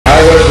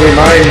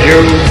remind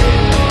you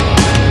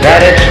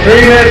that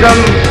extremism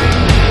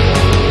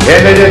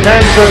in the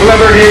defense of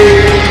liberty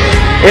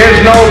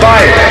is no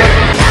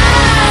vice.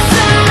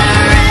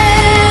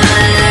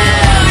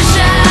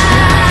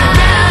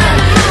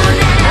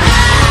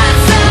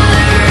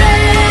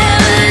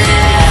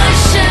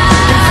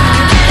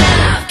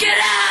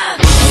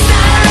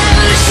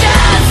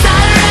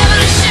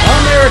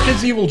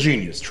 America's evil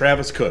genius,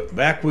 Travis Cook,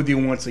 back with you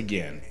once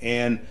again.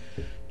 And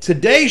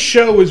today's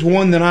show is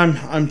one that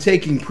I'm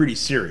taking pretty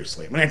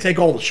seriously. I mean, I take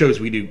all the shows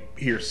we do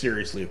here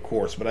seriously, of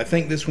course, but I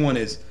think this one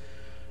is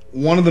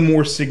one of the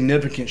more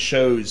significant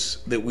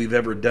shows that we've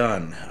ever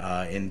done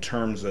in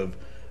terms of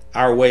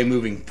our way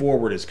moving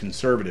forward as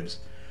conservatives.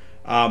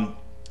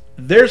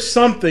 There's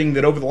something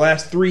that over the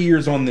last 3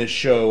 years on this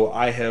show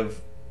I have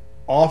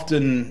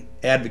often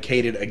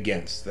advocated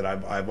against, that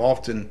I've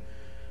often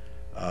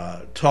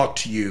talked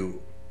to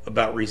you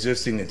about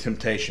resisting the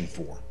temptation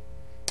for.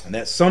 And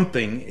that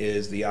something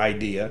is the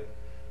idea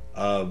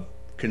of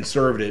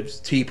conservatives,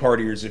 Tea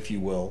Partiers, if you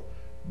will,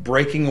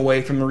 breaking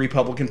away from the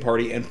Republican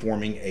Party and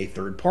forming a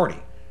third party.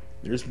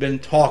 There's been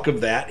talk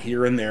of that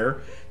here and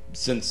there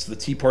since the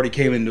Tea Party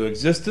came into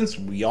existence.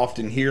 We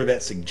often hear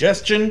that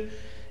suggestion,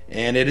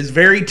 and it is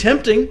very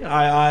tempting.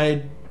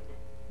 I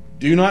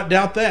do not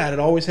doubt that. It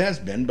always has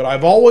been. But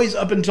I've always,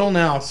 up until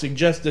now,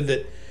 suggested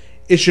that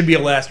it should be a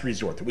last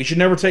resort, that we should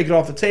never take it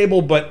off the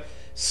table, but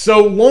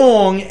so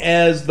long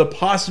as the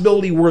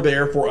possibility were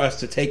there for us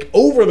to take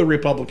over the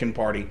Republican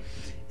Party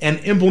and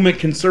implement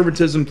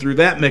conservatism through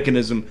that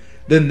mechanism,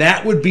 then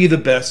that would be the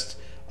best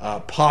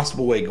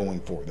possible way going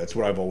forward. That's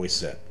what I've always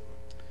said.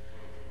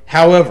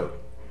 However,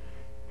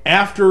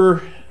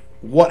 after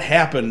what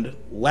happened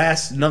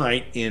last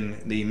night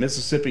in the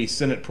Mississippi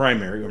Senate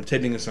primary, I'm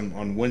taping this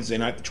on Wednesday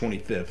night, the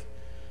 25th.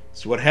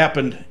 So what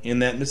happened in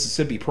that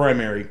Mississippi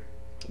primary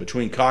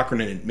between Cochran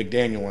and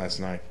McDaniel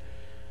last night,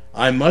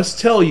 I must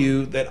tell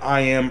you that I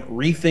am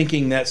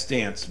rethinking that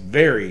stance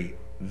very,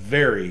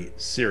 very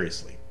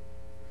seriously.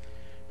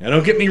 Now,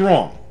 don't get me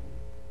wrong.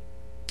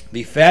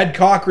 The Thad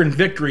Cochran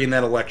victory in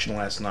that election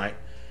last night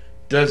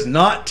does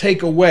not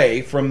take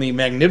away from the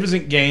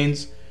magnificent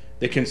gains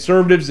that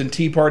conservatives and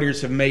Tea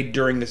Partiers have made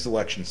during this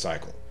election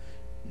cycle,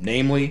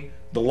 namely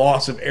the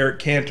loss of Eric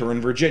Cantor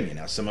in Virginia.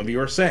 Now, some of you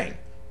are saying,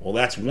 well,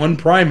 that's one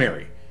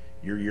primary.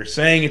 You're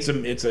saying it's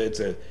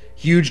a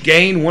huge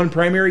gain, one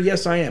primary?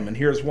 Yes, I am, and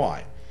here's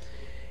why.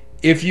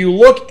 If you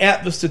look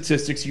at the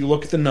statistics, you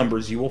look at the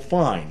numbers, you will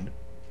find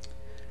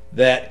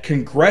that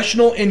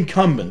congressional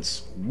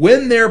incumbents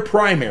win their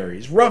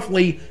primaries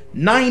roughly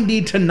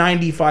 90 to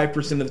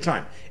 95% of the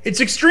time.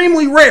 It's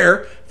extremely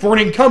rare for an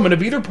incumbent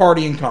of either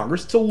party in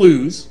Congress to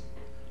lose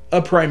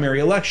a primary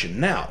election.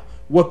 Now,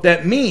 what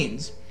that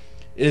means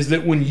is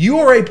that when you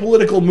are a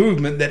political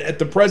movement that at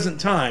the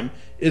present time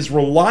is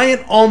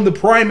reliant on the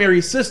primary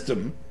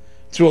system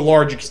to a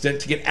large extent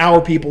to get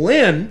our people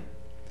in,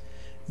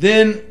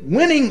 then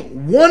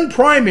winning one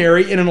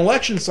primary in an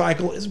election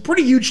cycle is a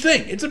pretty huge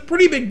thing. It's a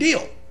pretty big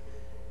deal.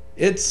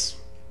 It's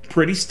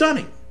pretty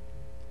stunning.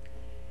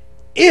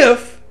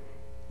 If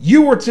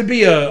you were to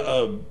be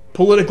a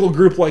political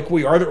group like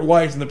we are that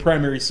relies on the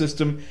primary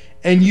system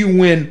and you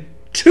win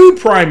two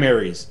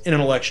primaries in an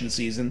election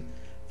season,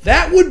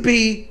 that would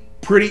be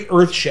pretty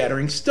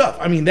earth-shattering stuff.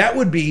 I mean, that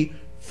would be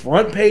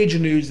front page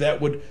news. That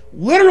would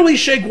literally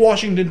shake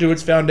Washington to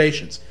its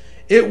foundations.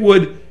 It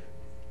would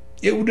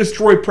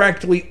destroy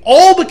practically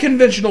all the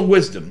conventional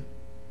wisdom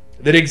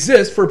that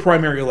exists for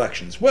primary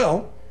elections.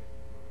 Well,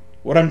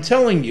 what I'm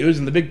telling you is,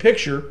 in the big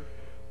picture,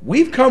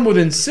 we've come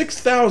within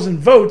 6,000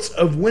 votes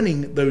of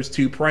winning those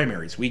two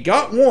primaries. We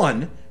got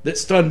one that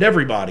stunned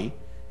everybody,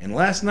 and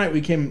last night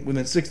we came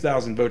within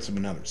 6,000 votes of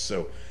another.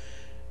 So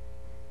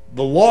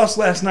the loss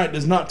last night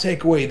does not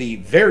take away the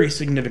very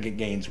significant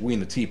gains we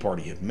and the Tea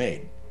Party have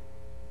made.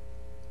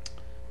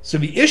 So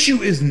the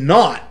issue is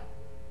not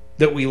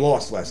that we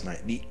lost last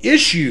night. The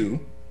issue,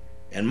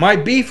 and my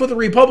beef with the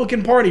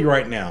Republican Party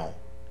right now,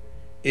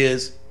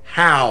 is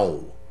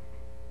how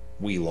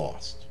we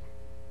lost.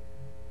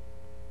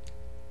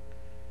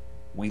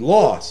 We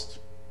lost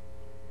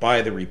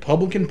by the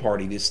Republican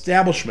Party, the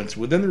establishments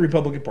within the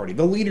Republican Party,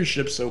 the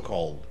leadership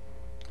so-called,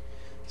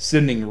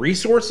 sending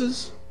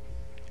resources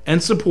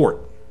and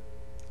support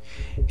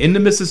into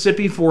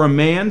Mississippi for a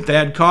man,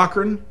 Thad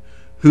Cochran,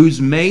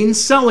 whose main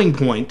selling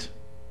point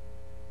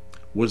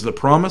was the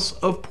promise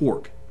of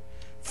pork.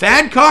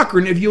 Thad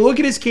Cochran, if you look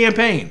at his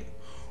campaign,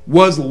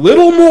 was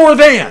little more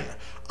than,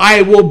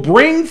 I will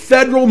bring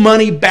federal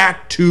money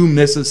back to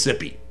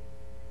Mississippi.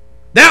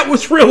 That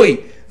was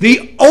really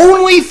the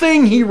only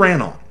thing he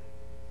ran on.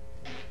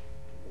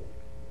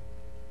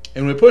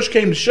 And when push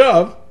came to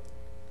shove,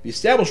 the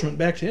establishment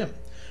backed him.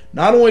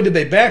 Not only did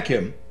they back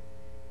him,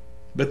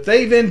 but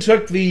they then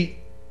took the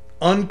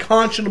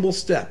unconscionable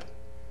step,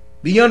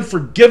 the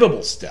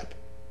unforgivable step,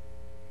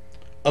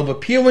 of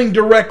appealing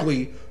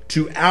directly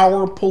to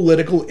our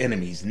political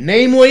enemies,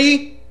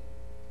 namely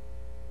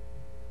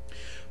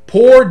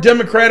poor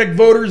Democratic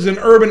voters in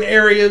urban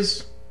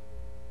areas,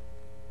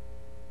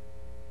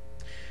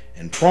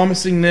 and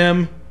promising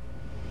them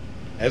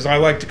as I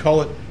like to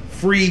call it,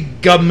 free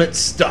government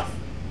stuff.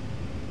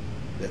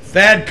 That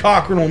Thad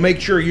Cochran will make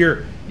sure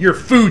your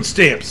food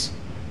stamps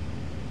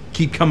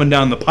keep coming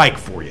down the pike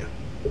for you.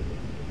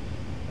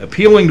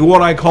 Appealing to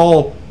what I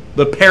call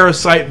the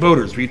parasite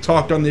voters. We've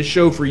talked on this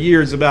show for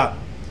years about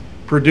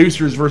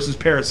producers versus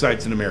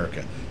parasites in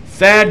America.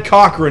 Thad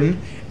Cochran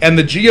and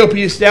the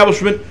GOP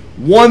establishment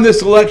won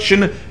this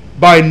election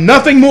by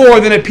nothing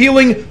more than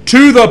appealing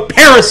to the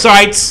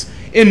parasites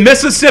in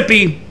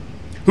Mississippi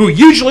who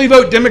usually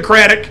vote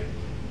Democratic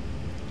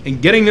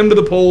and getting them to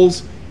the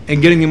polls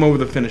and getting them over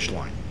the finish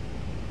line.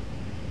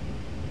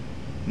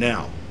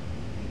 Now,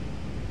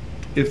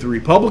 if the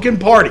Republican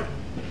Party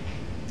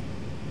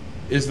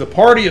is the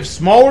party of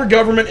smaller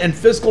government and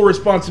fiscal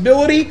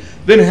responsibility,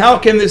 then how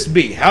can this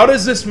be? How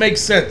does this make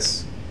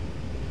sense?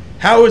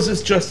 How is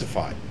this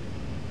justified?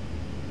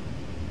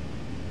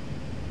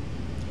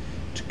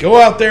 To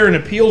go out there and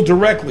appeal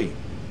directly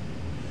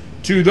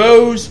to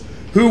those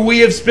who we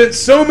have spent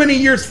so many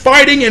years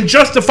fighting, and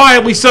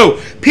justifiably so,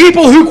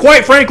 people who,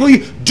 quite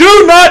frankly,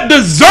 do not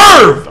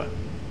deserve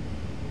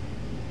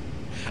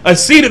a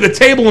seat at the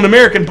table in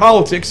American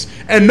politics.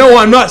 And no,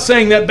 I'm not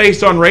saying that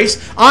based on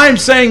race. I'm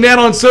saying that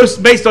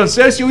based on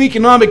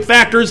socioeconomic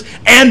factors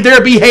and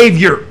their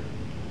behavior.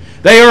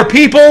 They are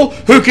people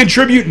who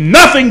contribute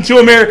nothing to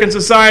American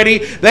society.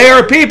 They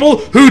are people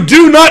who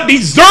do not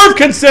deserve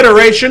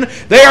consideration.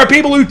 They are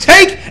people who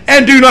take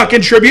and do not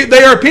contribute.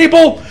 They are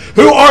people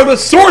who are the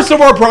source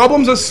of our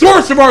problems, the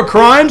source of our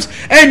crimes,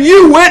 and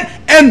you went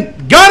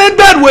and got in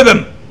bed with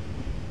them.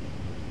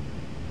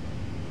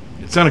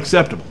 It's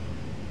unacceptable.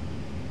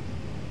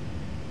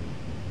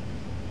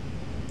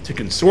 To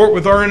consort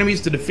with our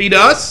enemies to defeat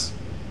us?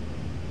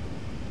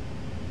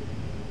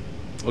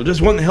 Well,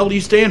 just what in the hell do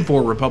you stand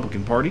for,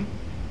 Republican Party?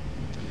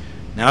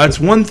 Now,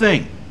 it's one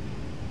thing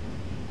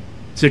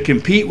to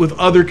compete with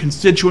other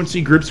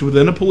constituency groups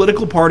within a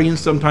political party and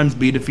sometimes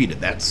be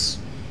defeated. That's,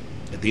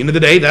 at the end of the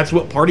day, that's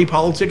what party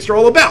politics are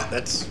all about.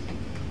 That's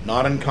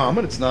not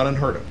uncommon. It's not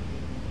unheard of.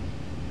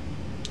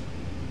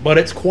 But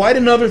it's quite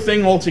another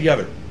thing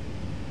altogether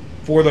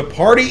for the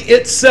party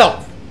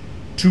itself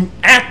to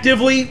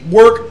actively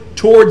work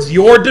towards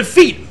your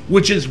defeat,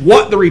 which is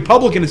what the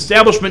Republican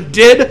establishment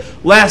did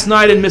last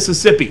night in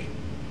Mississippi.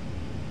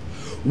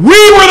 We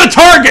were the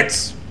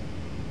targets.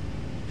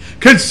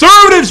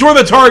 Conservatives were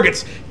the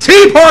targets.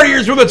 Tea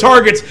Partiers were the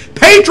targets.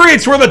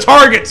 Patriots were the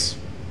targets.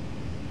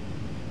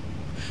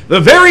 The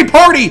very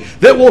party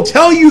that will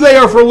tell you they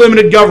are for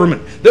limited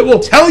government, that will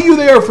tell you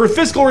they are for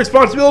fiscal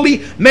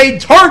responsibility, made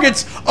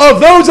targets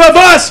of those of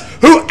us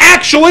who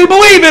actually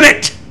believe in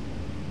it.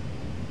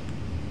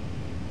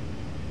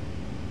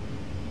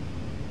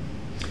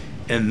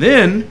 And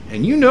then,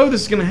 and you know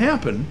this is going to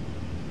happen,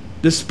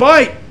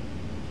 despite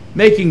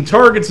making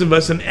targets of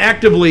us and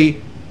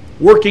actively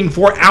working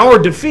for our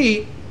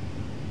defeat,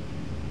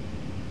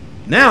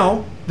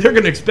 now they're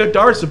going to expect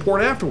our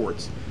support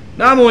afterwards.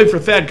 Not only for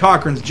Thad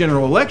Cochran's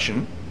general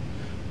election,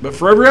 but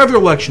for every other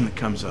election that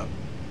comes up.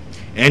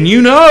 And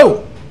you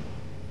know,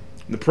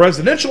 the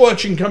presidential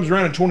election comes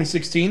around in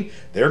 2016,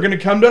 they're going to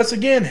come to us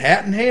again,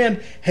 hat in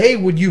hand. Hey,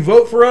 would you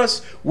vote for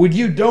us? Would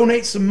you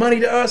donate some money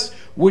to us?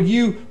 Would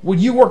you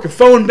work a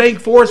phone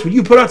bank for us? Would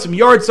you put out some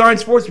yard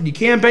signs for us? Would you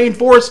campaign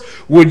for us?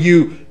 Would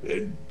you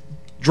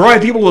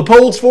drive people to the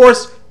polls for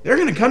us? They're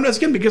going to come to us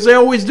again because they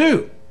always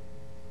do.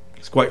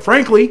 Because quite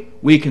frankly,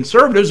 we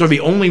conservatives are the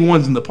only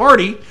ones in the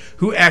party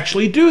who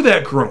actually do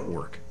that grunt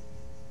work.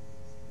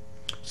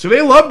 So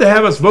they love to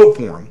have us vote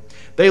for them.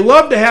 They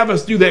love to have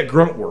us do that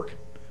grunt work.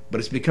 But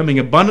it's becoming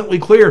abundantly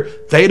clear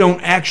they don't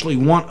actually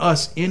want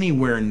us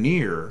anywhere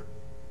near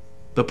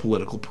the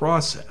political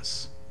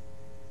process.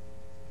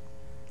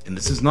 And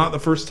this is not the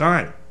first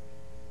time.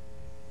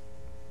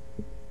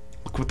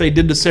 Look what they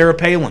did to Sarah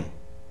Palin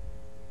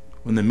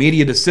when the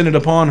media descended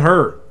upon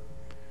her.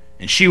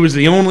 And she was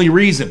the only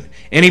reason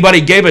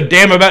anybody gave a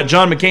damn about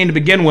John McCain to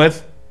begin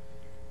with.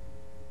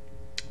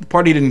 The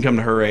party didn't come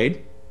to her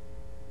aid.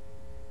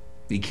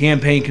 The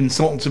campaign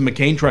consultants of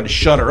McCain tried to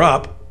shut her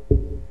up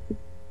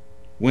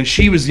when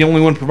she was the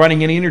only one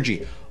providing any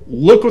energy.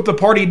 Look what the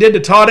party did to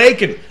Todd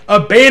Akin,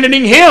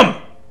 abandoning him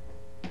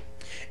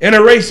in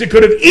a race that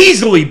could have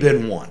easily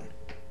been won.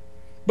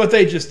 But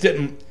they just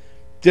didn't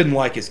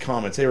like his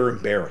comments. They were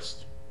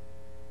embarrassed.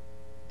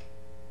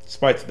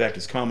 Despite the fact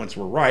his comments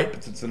were right,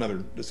 but that's another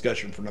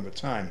discussion for another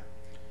time.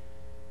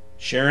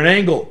 Sharon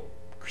Angle,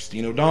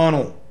 Christine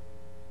O'Donnell,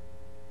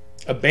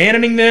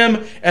 abandoning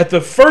them at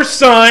the first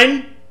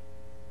sign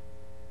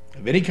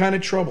of any kind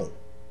of trouble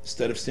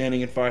instead of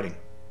standing and fighting.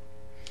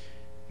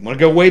 I want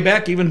to go way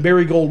back, even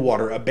Barry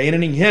Goldwater,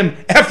 abandoning him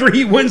after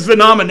he wins the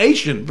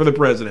nomination for the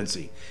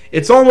presidency.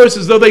 It's almost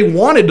as though they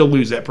wanted to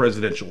lose that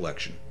presidential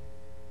election.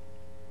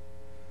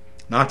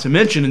 Not to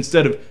mention,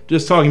 instead of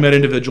just talking about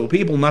individual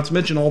people, not to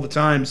mention all the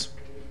times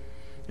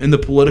in the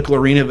political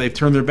arena they've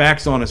turned their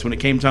backs on us when it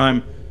came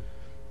time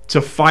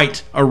to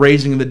fight a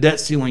raising of the debt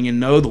ceiling. And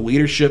no, the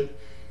leadership,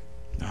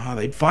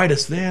 they'd fight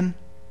us then.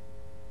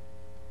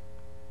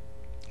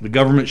 The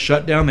government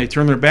shutdown, they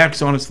turned their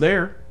backs on us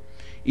there.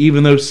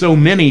 Even though so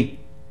many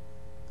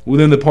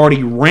within the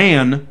party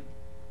ran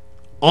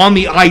on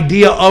the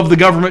idea of the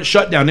government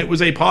shutdown. It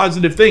was a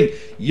positive thing.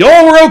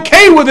 Y'all were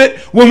okay with it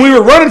when we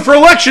were running for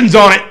elections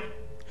on it.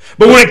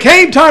 But when it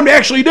came time to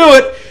actually do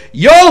it,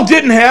 y'all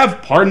didn't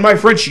have, pardon my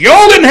French,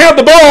 y'all didn't have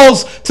the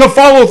balls to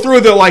follow through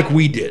with it like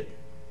we did.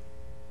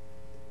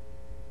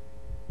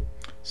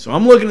 So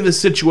I'm looking at this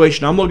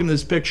situation, I'm looking at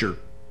this picture.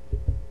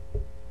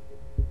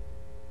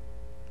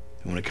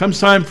 And when it comes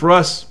time for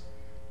us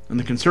on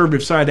the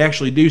conservative side to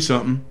actually do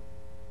something,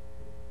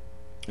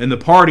 and the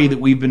party that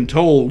we've been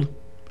told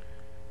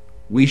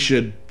we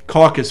should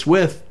caucus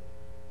with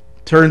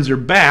turns their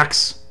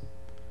backs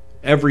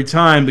every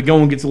time the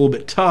going gets a little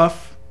bit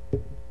tough.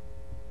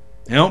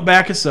 They don't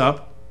back us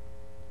up.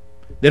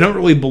 They don't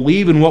really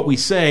believe in what we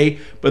say,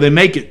 but they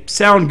make it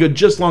sound good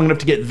just long enough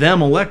to get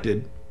them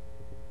elected.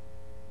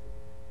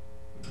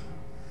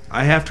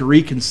 I have to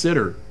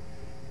reconsider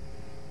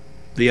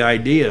the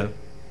idea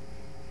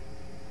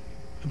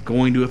of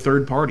going to a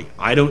third party.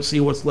 I don't see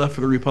what's left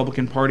for the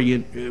Republican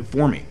Party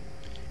for me.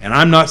 And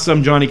I'm not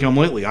some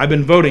Johnny-come-lately. I've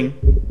been voting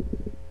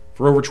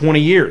for over 20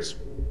 years.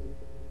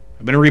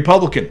 I've been a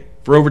Republican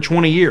for over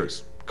 20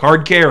 years,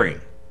 card carrying.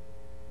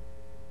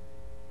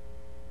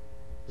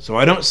 So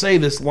I don't say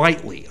this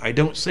lightly. I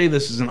don't say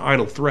this as an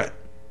idle threat.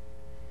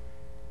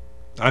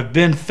 I've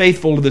been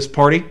faithful to this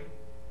party.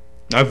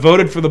 I've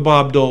voted for the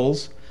Bob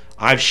Doles.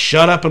 I've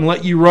shut up and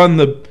let you run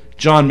the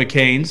John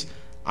McCains.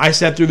 I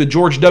sat through the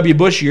George W.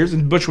 Bush years,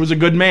 and Bush was a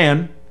good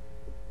man.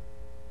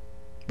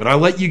 But I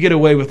let you get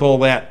away with all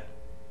that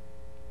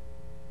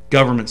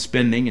government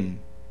spending and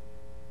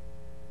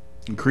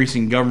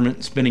increasing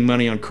government spending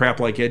money on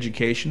crap like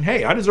education.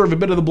 Hey, I deserve a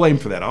bit of the blame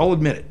for that. I'll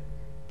admit it.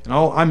 And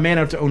I'm man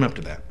enough to own up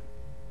to that.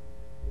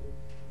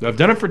 I've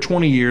done it for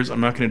 20 years.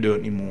 I'm not going to do it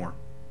anymore.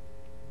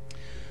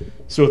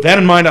 So with that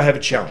in mind, I have a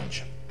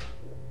challenge.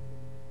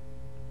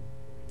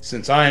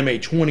 Since I am a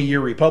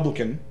 20-year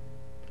Republican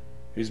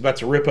who's about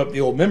to rip up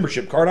the old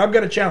membership card, I've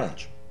got a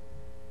challenge.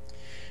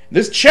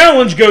 This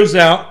challenge goes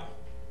out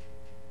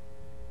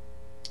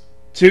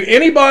to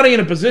anybody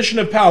in a position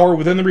of power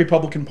within the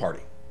Republican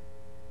Party.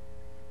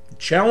 The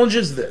challenge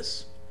is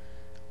this.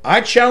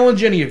 I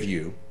challenge any of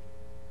you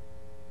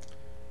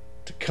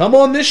to come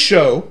on this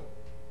show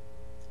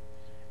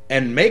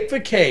and make the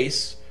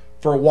case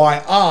for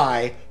why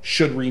I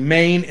should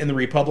remain in the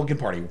Republican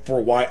Party,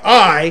 for why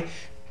I,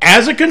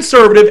 as a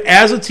conservative,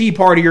 as a Tea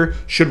Partier,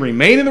 should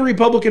remain in the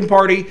Republican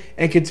Party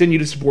and continue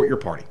to support your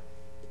party.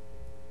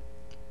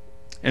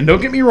 And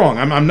don't get me wrong,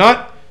 I'm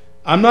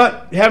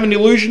not having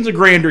illusions of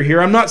grandeur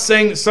here. I'm not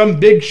saying that some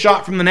big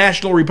shot from the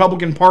National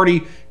Republican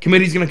Party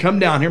committee is going to come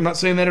down here. I'm not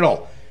saying that at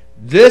all.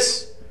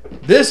 This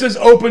is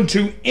open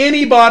to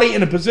anybody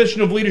in a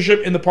position of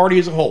leadership in the party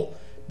as a whole.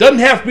 Doesn't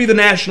have to be the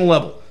national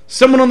level.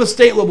 Someone on the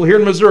state level here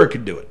in Missouri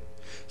could do it.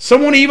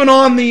 Someone even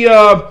on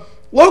the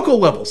local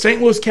level,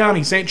 St. Louis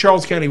County, St.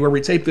 Charles County, where we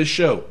tape this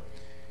show.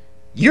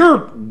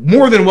 You're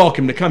more than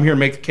welcome to come here and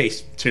make the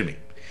case to me.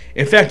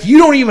 In fact, you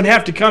don't even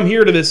have to come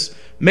here to this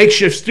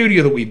makeshift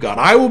studio that we've got.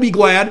 I will be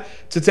glad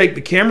to take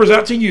the cameras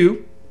out to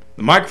you,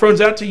 the microphones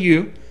out to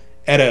you,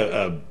 at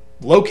a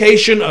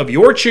location of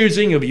your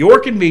choosing, of your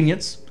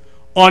convenience,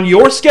 on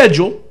your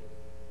schedule.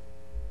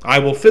 I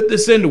will fit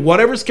this into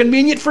whatever's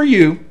convenient for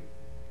you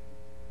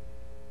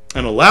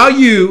and allow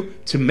you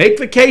to make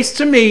the case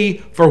to me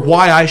for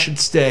why I should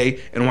stay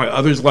and why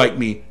others like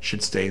me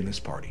should stay in this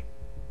party.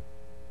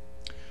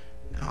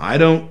 Now, I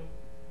don't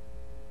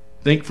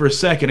think for a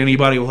second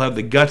anybody will have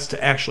the guts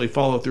to actually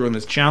follow through on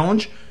this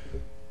challenge,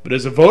 but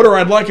as a voter,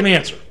 I'd like an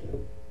answer.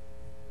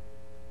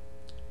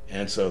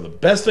 And so the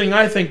best thing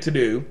I think to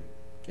do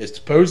is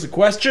to pose the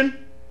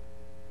question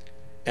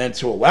and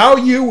to allow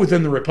you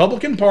within the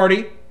Republican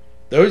Party,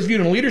 those of you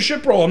in a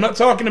leadership role, I'm not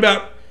talking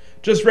about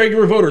just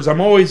regular voters.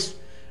 I'm always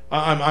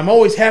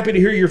happy to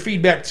hear your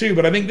feedback too,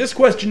 but I think this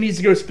question needs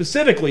to go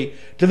specifically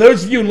to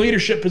those of you in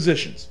leadership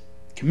positions,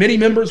 committee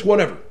members,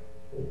 whatever.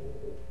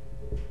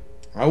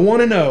 I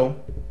want to know,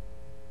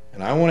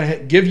 and I want to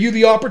give you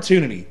the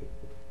opportunity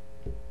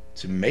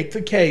to make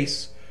the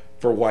case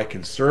for why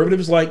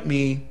conservatives like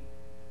me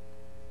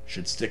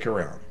should stick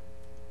around.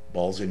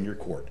 Ball's in your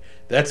court.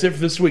 That's it for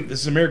this week. This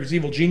is America's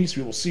Evil Genius.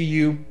 We will see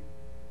you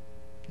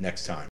next time.